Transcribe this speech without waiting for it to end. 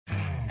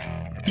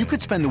You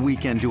could spend the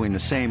weekend doing the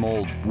same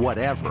old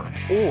whatever,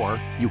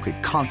 or you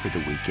could conquer the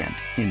weekend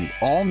in the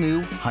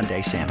all-new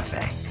Hyundai Santa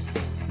Fe.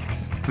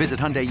 Visit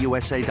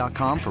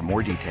HyundaiUSA.com for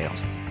more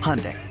details.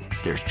 Hyundai,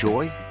 there's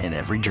joy in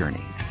every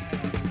journey.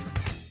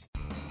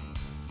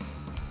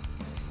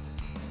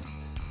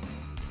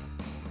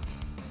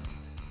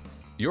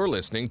 You're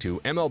listening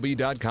to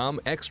MLB.com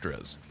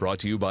Extras, brought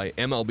to you by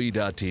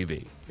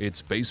MLB.tv.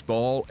 It's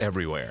baseball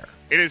everywhere.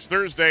 It is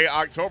Thursday,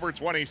 October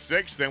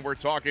 26th, and we're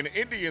talking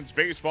Indians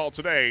baseball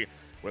today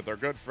with our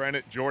good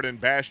friend Jordan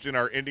Bastion,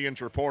 our Indians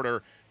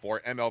reporter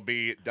for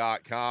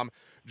MLB.com.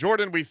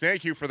 Jordan, we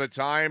thank you for the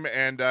time,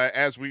 and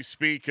as we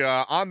speak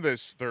on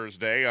this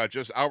Thursday,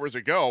 just hours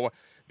ago,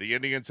 the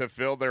Indians have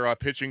filled their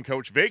pitching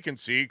coach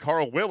vacancy.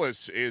 Carl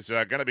Willis is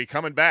going to be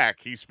coming back.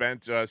 He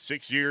spent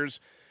 6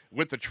 years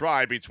with the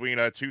Tribe between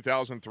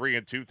 2003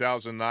 and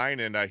 2009,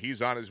 and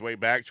he's on his way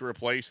back to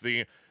replace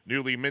the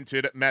newly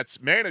minted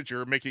Mets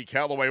manager, Mickey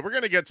Callaway. We're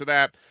going to get to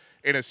that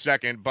in a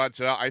second, but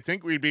I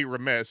think we'd be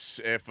remiss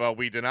if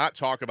we did not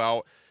talk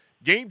about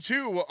Game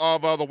 2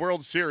 of the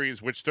World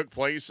Series, which took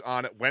place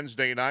on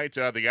Wednesday night.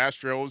 The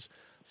Astros,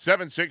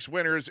 7-6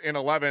 winners in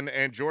 11,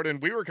 and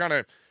Jordan, we were kind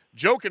of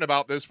joking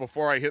about this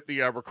before I hit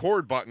the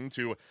record button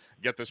to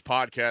get this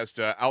podcast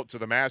out to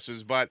the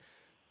masses, but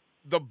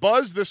the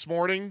buzz this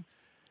morning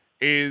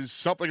is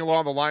something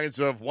along the lines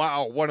of,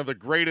 wow, one of the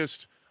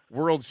greatest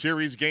World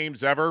Series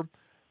games ever.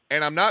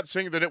 And I'm not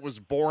saying that it was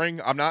boring.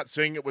 I'm not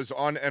saying it was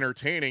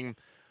unentertaining.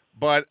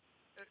 But,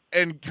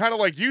 and kind of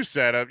like you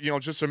said,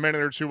 just a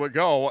minute or two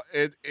ago,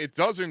 it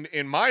doesn't,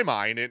 in my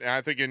mind, and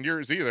I think in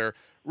yours either,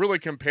 really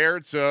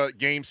compare to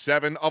Game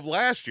 7 of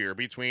last year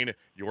between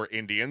your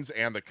Indians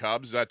and the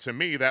Cubs. To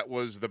me, that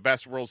was the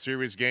best World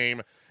Series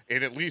game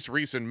in at least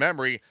recent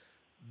memory.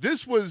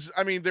 This was,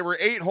 there were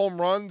 8 home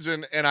runs,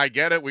 and I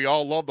get it. We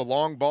all love the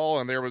long ball,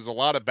 and there was a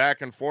lot of back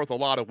and forth, a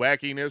lot of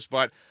wackiness,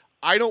 but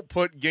I don't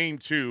put Game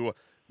 2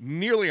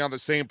 nearly on the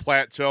same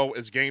plateau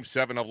as Game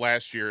 7 of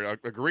last year.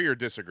 Agree or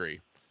disagree?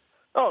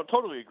 Oh,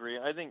 totally agree.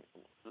 I think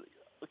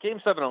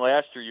Game 7 of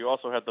last year, you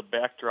also had the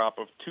backdrop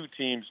of two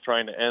teams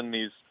trying to end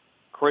these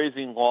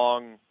crazy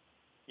long,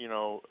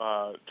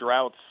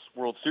 droughts,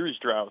 World Series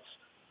droughts,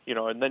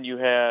 and then you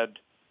had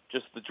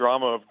just the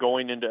drama of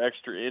going into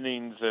extra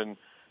innings and,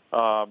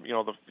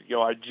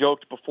 I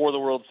joked before the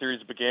World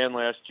Series began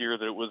last year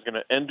that it was going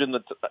to end in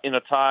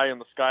a tie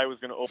and the sky was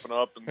going to open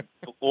up and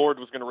the Lord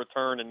was going to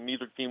return and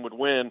neither team would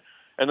win.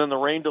 And then the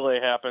rain delay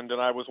happened,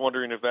 and I was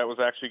wondering if that was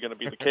actually going to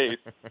be the case.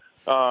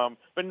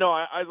 But no,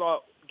 I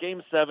thought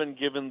Game 7,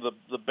 given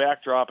the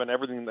backdrop and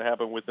everything that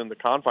happened within the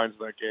confines of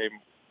that game,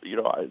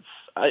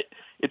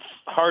 it's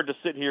hard to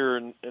sit here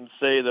and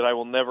say that I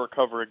will never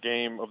cover a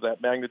game of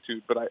that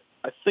magnitude, but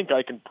I think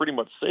I can pretty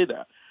much say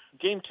that.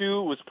 Game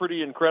 2 was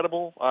pretty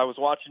incredible. I was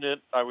watching it.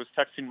 I was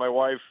texting my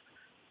wife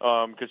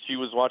because she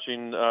was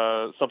watching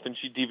something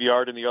she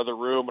DVR'd in the other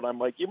room, and I'm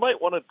like, you might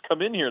want to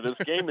come in here. This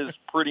game is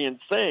pretty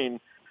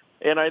insane.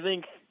 And I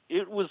think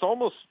it was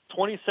almost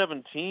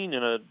 2017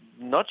 in a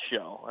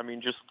nutshell.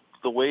 Just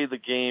the way the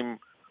game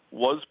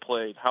was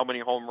played, how many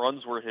home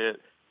runs were hit.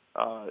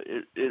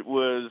 It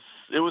was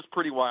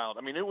pretty wild.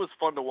 It was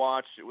fun to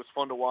watch. It was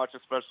fun to watch,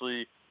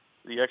 especially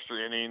the extra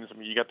innings.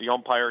 You got the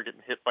umpire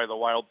getting hit by the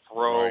wild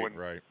throw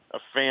a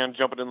fan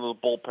jumping into the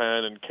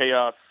bullpen and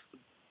chaos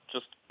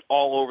just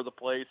all over the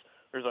place.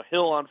 There's a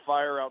hill on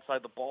fire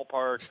outside the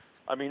ballpark.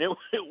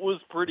 It was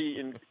pretty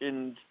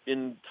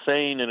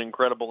insane and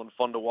incredible and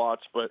fun to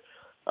watch. But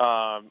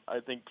I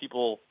think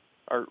people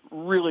are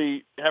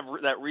really have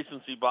that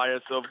recency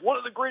bias of one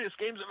of the greatest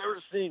games I've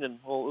ever seen. And,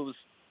 it was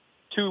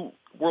 2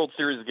 World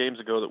Series games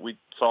ago that we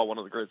saw one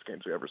of the greatest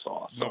games we ever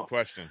saw. So, no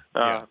question.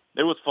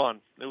 It was fun.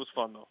 It was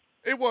fun, though.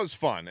 It was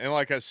fun. And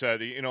like I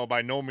said,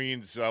 by no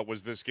means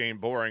was this game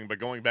boring. But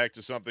going back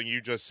to something you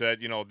just said,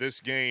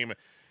 this game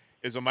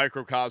is a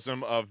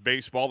microcosm of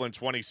baseball in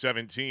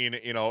 2017,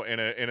 in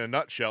a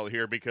nutshell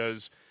here,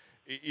 because,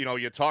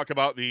 you talk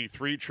about the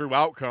 3 true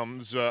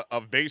outcomes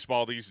of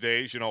baseball these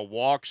days,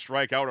 walk,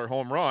 strikeout, or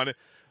home run.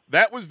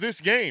 That was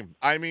this game.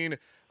 I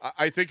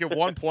think at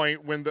one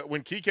point when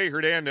Kike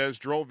Hernandez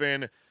drove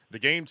in the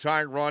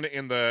game-tying run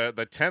in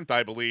the 10th,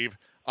 I believe,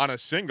 on a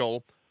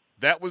single,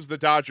 that was the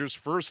Dodgers'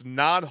 first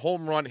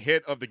non-home run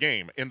hit of the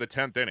game in the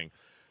 10th inning.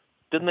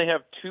 Didn't they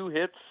have 2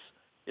 hits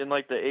in the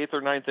 8th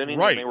or 9th inning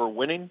when they were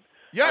winning?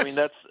 Yes.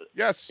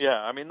 Yes.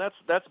 Yeah,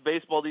 that's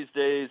baseball these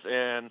days,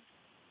 and,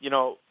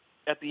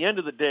 at the end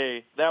of the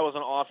day, that was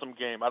an awesome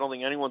game. I don't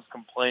think anyone's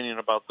complaining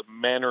about the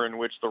manner in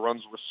which the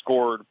runs were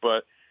scored,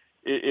 but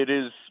it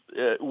is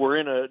we're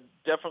in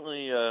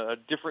definitely a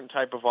different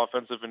type of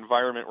offensive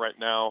environment right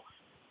now,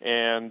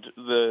 and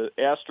the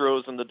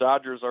Astros and the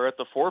Dodgers are at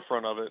the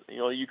forefront of it.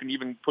 You can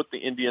even put the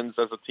Indians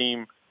as a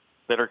team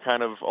that are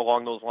kind of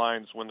along those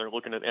lines when they're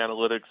looking at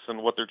analytics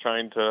and what they're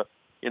trying to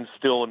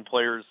instill in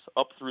players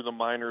up through the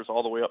minors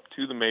all the way up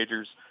to the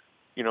majors.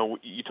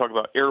 You talk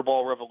about air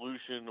ball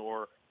revolution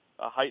or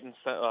a heightened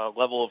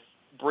level of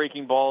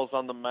breaking balls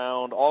on the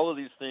mound, all of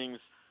these things.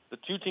 The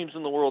 2 teams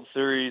in the World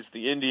Series,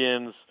 the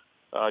Indians,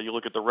 You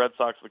look at the Red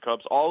Sox, the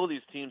Cubs. All of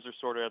these teams are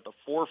sort of at the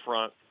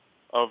forefront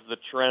of the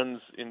trends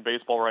in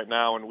baseball right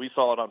now, and we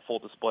saw it on full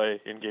display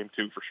in Game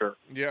 2 for sure.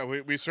 Yeah,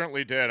 we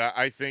certainly did.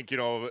 I think,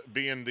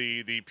 being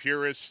the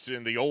purist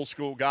and the old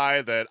school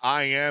guy that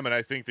I am, and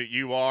I think that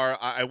you are,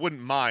 I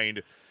wouldn't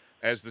mind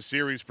as the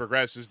series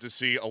progresses to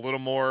see a little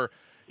more.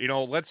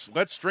 Let's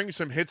string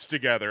some hits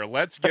together.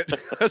 Let's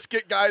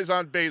get guys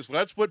on base.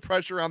 Let's put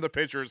pressure on the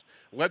pitchers.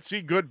 Let's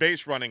see good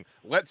base running.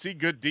 Let's see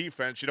good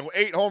defense.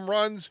 8 home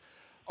runs.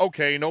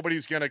 Okay,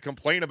 nobody's going to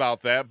complain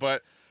about that,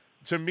 but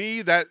to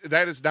me, that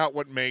is not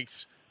what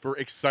makes for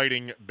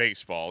exciting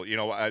baseball.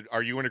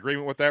 Are you in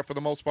agreement with that for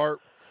the most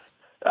part?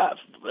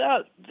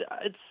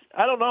 It's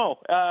I don't know.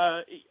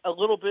 A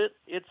little bit.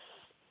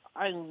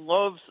 I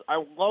love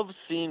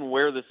seeing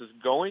where this is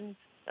going,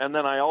 and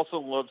then I also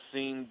love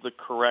seeing the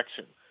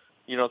correction.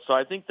 So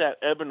I think that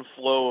ebb and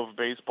flow of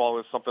baseball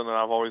is something that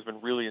I've always been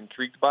really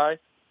intrigued by.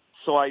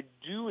 So I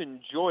do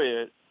enjoy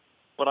it,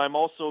 but I'm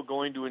also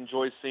going to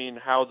enjoy seeing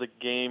how the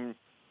game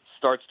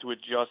starts to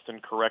adjust and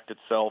correct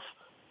itself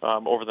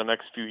over the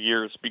next few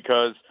years,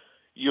 because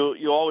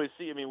you always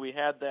see. I mean, we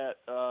had that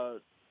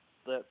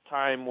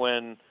time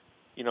when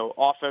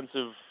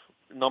offensive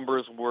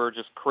numbers were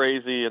just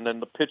crazy, and then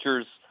the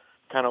pitchers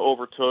kind of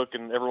overtook,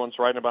 and everyone's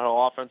writing about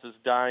how offense is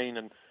dying,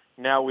 and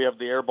now we have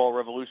the airball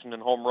revolution,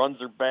 and home runs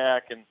are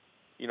back, and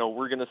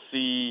we're going to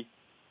see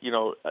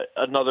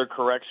another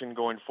correction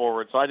going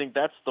forward. So I think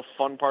that's the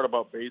fun part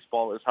about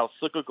baseball, is how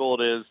cyclical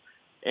it is.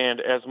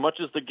 And as much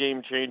as the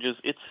game changes,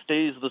 it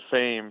stays the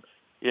same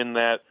in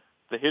that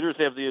the hitters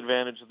have the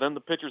advantage, then the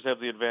pitchers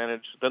have the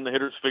advantage, then the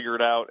hitters figure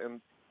it out,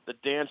 and the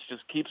dance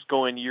just keeps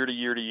going year to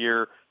year to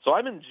year. So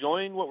I'm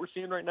enjoying what we're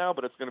seeing right now,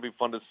 but it's going to be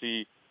fun to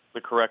see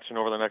the correction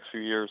over the next few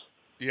years.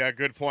 Yeah,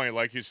 good point.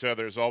 Like you said,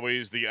 there's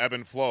always the ebb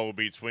and flow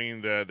between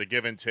the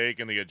give and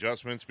take and the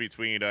adjustments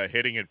between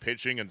hitting and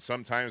pitching, and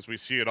sometimes we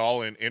see it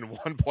all in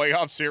one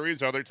playoff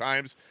series. Other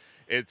times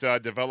it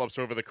develops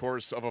over the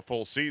course of a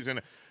full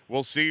season.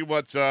 We'll see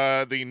what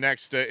the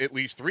next at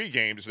least 3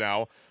 games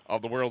now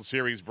of the World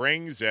Series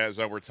brings, as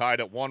we're tied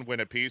at 1 win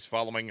apiece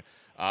following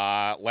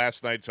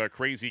last night's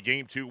crazy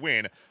Game 2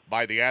 win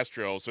by the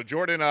Astros. So,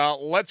 Jordan,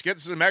 let's get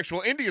some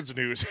actual Indians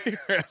news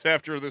here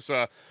after this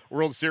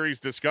World Series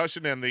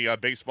discussion and the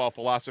baseball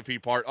philosophy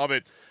part of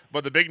it.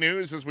 But the big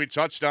news, as we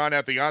touched on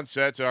at the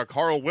onset,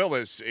 Carl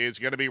Willis is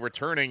going to be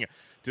returning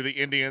to the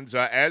Indians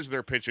as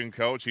their pitching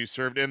coach. He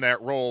served in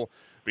that role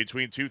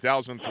between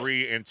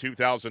 2003 and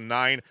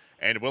 2009,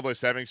 and Willis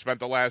having spent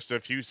the last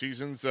few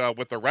seasons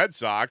with the Red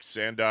Sox,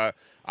 and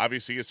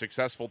obviously a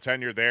successful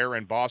tenure there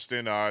in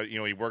Boston.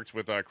 He worked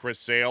with Chris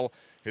Sale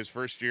his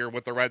first year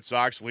with the Red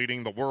Sox,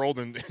 leading the world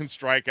in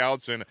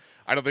strikeouts, and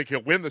I don't think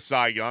he'll win the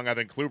Cy Young. I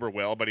think Kluber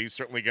will, but he's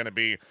certainly going to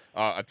be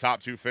a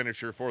top 2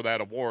 finisher for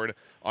that award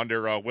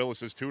under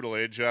Willis's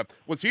tutelage.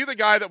 Was he the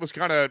guy that was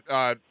kind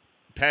of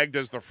pegged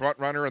as the front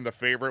runner and the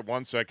favorite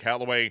once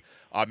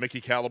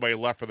Mickey Callaway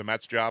left for the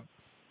Mets job?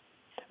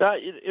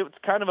 It was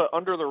kind of an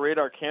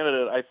under-the-radar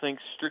candidate, I think,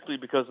 strictly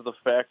because of the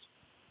fact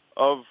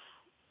of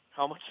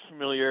how much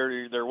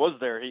familiarity there was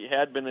there. He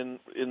had been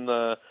in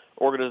the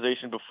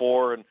organization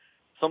before, and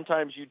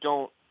sometimes you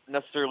don't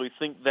necessarily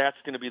think that's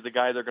going to be the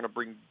guy they're going to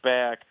bring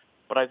back.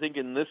 But I think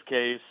in this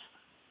case,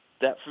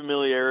 that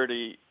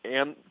familiarity,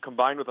 and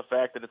combined with the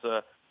fact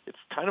that it's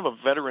kind of a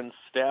veteran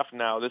staff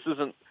now.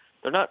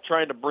 They're not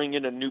trying to bring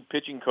in a new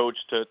pitching coach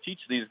to teach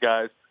these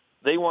guys.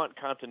 They want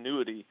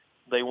continuity.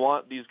 They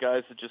want these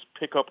guys to just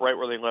pick up right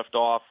where they left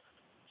off.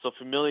 So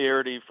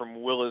familiarity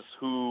from Willis,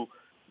 who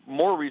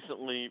more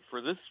recently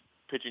for this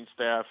pitching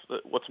staff,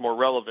 what's more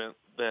relevant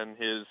than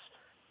his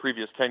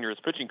previous tenure as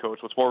pitching coach,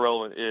 what's more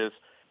relevant is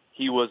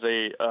he was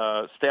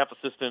a staff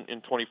assistant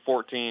in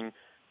 2014.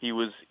 He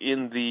was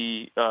in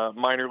the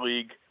minor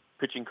league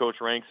pitching coach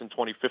ranks in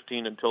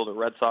 2015 until the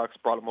Red Sox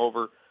brought him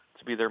over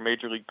to be their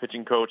major league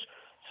pitching coach.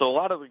 So a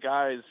lot of the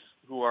guys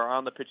who are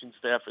on the pitching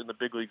staff in the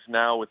big leagues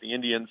now with the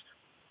Indians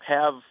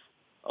have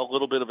a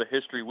little bit of a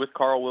history with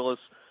Carl Willis.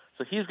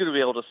 So he's going to be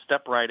able to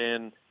step right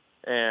in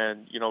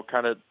and,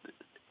 kind of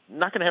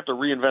not going to have to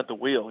reinvent the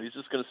wheel. He's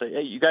just going to say,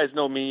 hey, you guys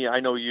know me, I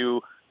know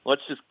you.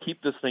 Let's just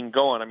keep this thing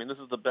going. I mean, this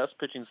is the best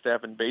pitching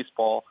staff in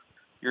baseball.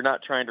 You're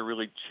not trying to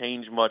really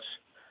change much.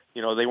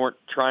 They weren't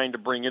trying to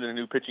bring in a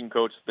new pitching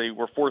coach. They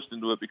were forced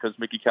into it because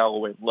Mickey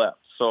Callaway left.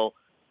 So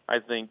I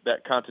think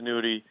that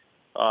continuity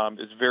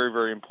is very,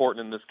 very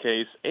important in this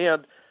case.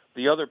 And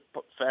the other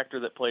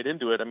factor that played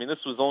into it, I mean,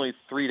 this was only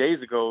 3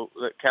 days ago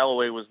that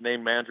Callaway was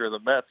named manager of the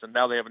Mets, and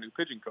now they have a new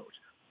pitching coach.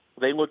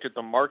 They looked at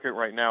the market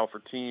right now for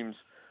teams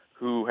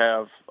who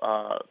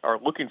are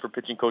looking for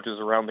pitching coaches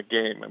around the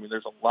game. I mean,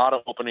 there's a lot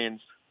of openings,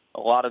 a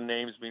lot of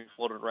names being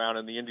floated around,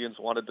 and the Indians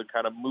wanted to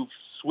kind of move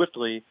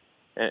swiftly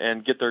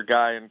and get their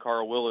guy in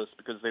Carl Willis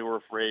because they were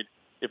afraid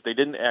if they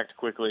didn't act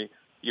quickly,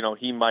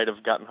 he might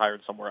have gotten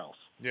hired somewhere else.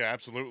 Yeah,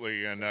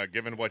 absolutely. And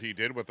given what he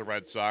did with the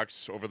Red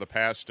Sox over the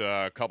past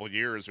couple of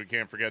years, we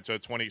can't forget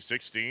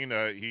 2016.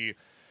 He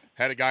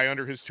had a guy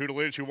under his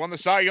tutelage who won the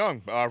Cy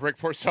Young. Rick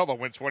Porcello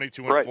went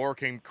 22-4,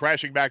 came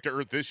crashing back to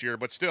earth this year,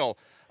 but still,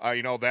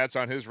 that's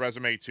on his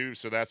resume too,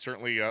 so that's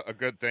certainly a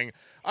good thing.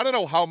 I don't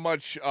know how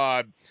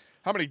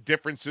many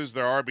differences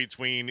there are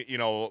between,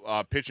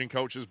 pitching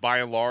coaches by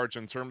and large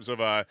in terms of,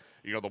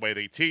 the way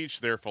they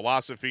teach, their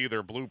philosophy,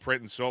 their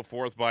blueprint, and so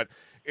forth, but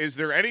is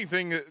there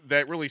anything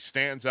that really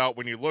stands out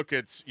when you look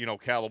at,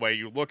 Callaway,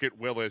 you look at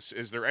Willis?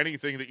 Is there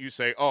anything that you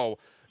say,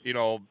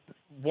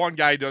 one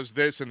guy does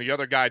this and the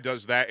other guy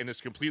does that and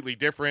it's completely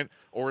different?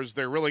 Or is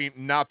there really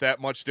not that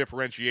much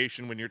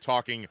differentiation when you're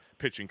talking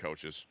pitching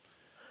coaches?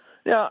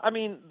 Yeah,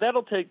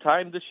 that'll take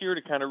time this year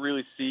to kind of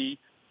really see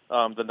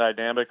the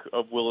dynamic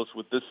of Willis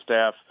with this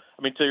staff.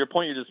 To your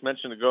point you just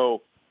mentioned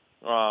ago,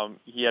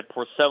 he had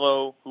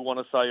Porcello, who won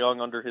a Cy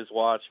Young under his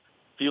watch.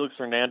 Felix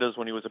Hernandez,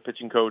 when he was a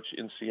pitching coach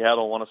in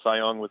Seattle, won a Cy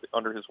Young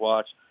under his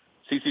watch.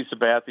 CC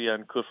Sabathia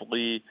and Cliff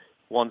Lee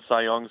won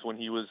Cy Youngs when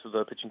he was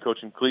the pitching coach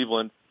in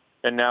Cleveland.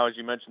 And now, as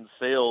you mentioned,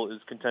 Sale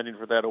is contending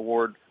for that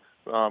award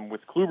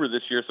with Kluber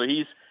this year. So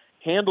he's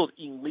handled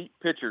elite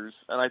pitchers,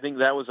 and I think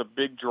that was a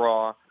big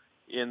draw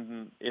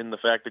in the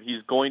fact that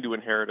he's going to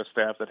inherit a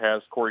staff that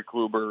has Corey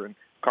Kluber and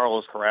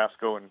Carlos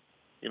Carrasco and,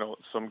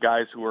 some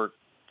guys who are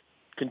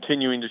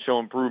continuing to show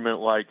improvement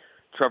like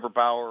Trevor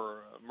Bauer, or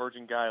an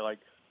emerging guy like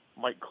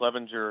Mike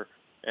Clevenger,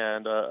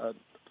 and an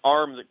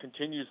arm that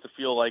continues to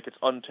feel like it's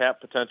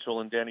untapped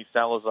potential in Danny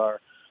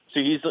Salazar. So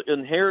he's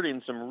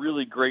inheriting some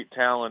really great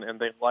talent, and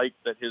they like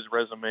that his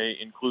resume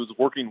includes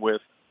working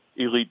with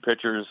elite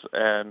pitchers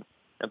and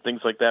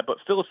things like that. But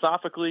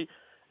philosophically,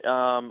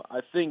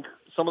 I think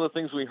some of the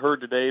things we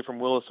heard today from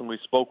Willis when we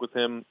spoke with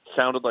him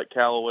sounded like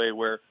Callaway,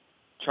 where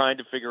trying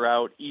to figure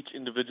out each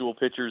individual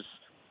pitcher's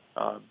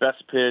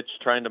best pitch,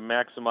 trying to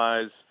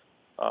maximize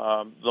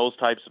those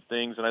types of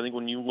things. And I think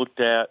when you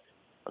looked at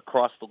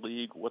across the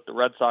league, what the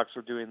Red Sox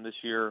are doing this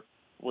year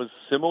was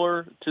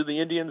similar to the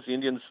Indians. The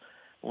Indians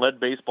led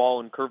baseball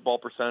in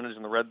curveball percentage,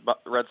 and the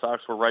Red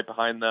Sox were right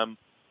behind them.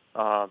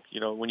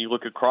 When you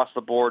look across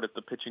the board at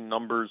the pitching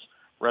numbers,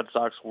 Red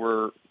Sox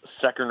were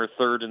second or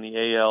third in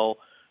the AL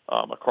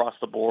across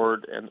the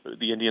board, and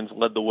the Indians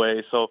led the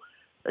way. So,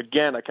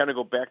 again, I kind of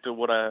go back to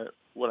what I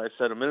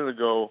said a minute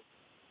ago.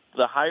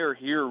 The hire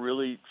here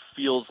really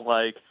feels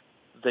like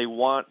they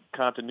want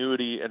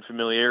continuity and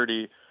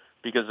familiarity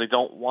because they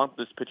don't want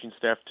this pitching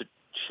staff to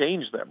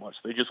change that much.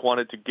 They just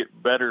want it to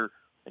get better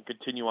and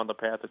continue on the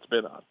path it's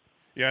been on.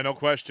 Yeah, no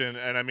question.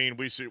 And,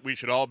 we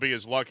should all be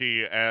as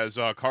lucky as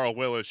Carl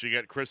Willis. You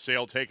get Chris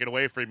Sale taken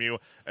away from you,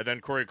 and then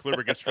Corey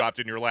Kluber gets dropped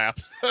in your lap.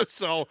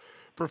 So,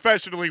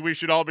 professionally, we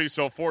should all be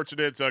so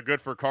fortunate. Good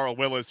for Carl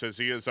Willis as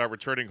he is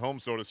returning home,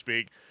 so to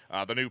speak.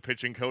 The new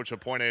pitching coach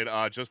appointed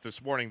just this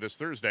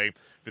Thursday,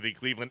 for the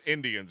Cleveland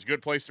Indians.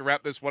 Good place to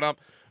wrap this one up.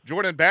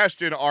 Jordan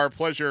Bastian, our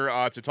pleasure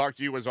to talk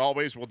to you as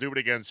always. We'll do it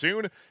again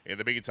soon. In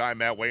the meantime,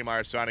 Matt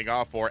Waymeyer signing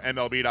off for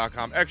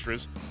MLB.com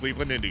Extras,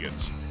 Cleveland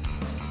Indians.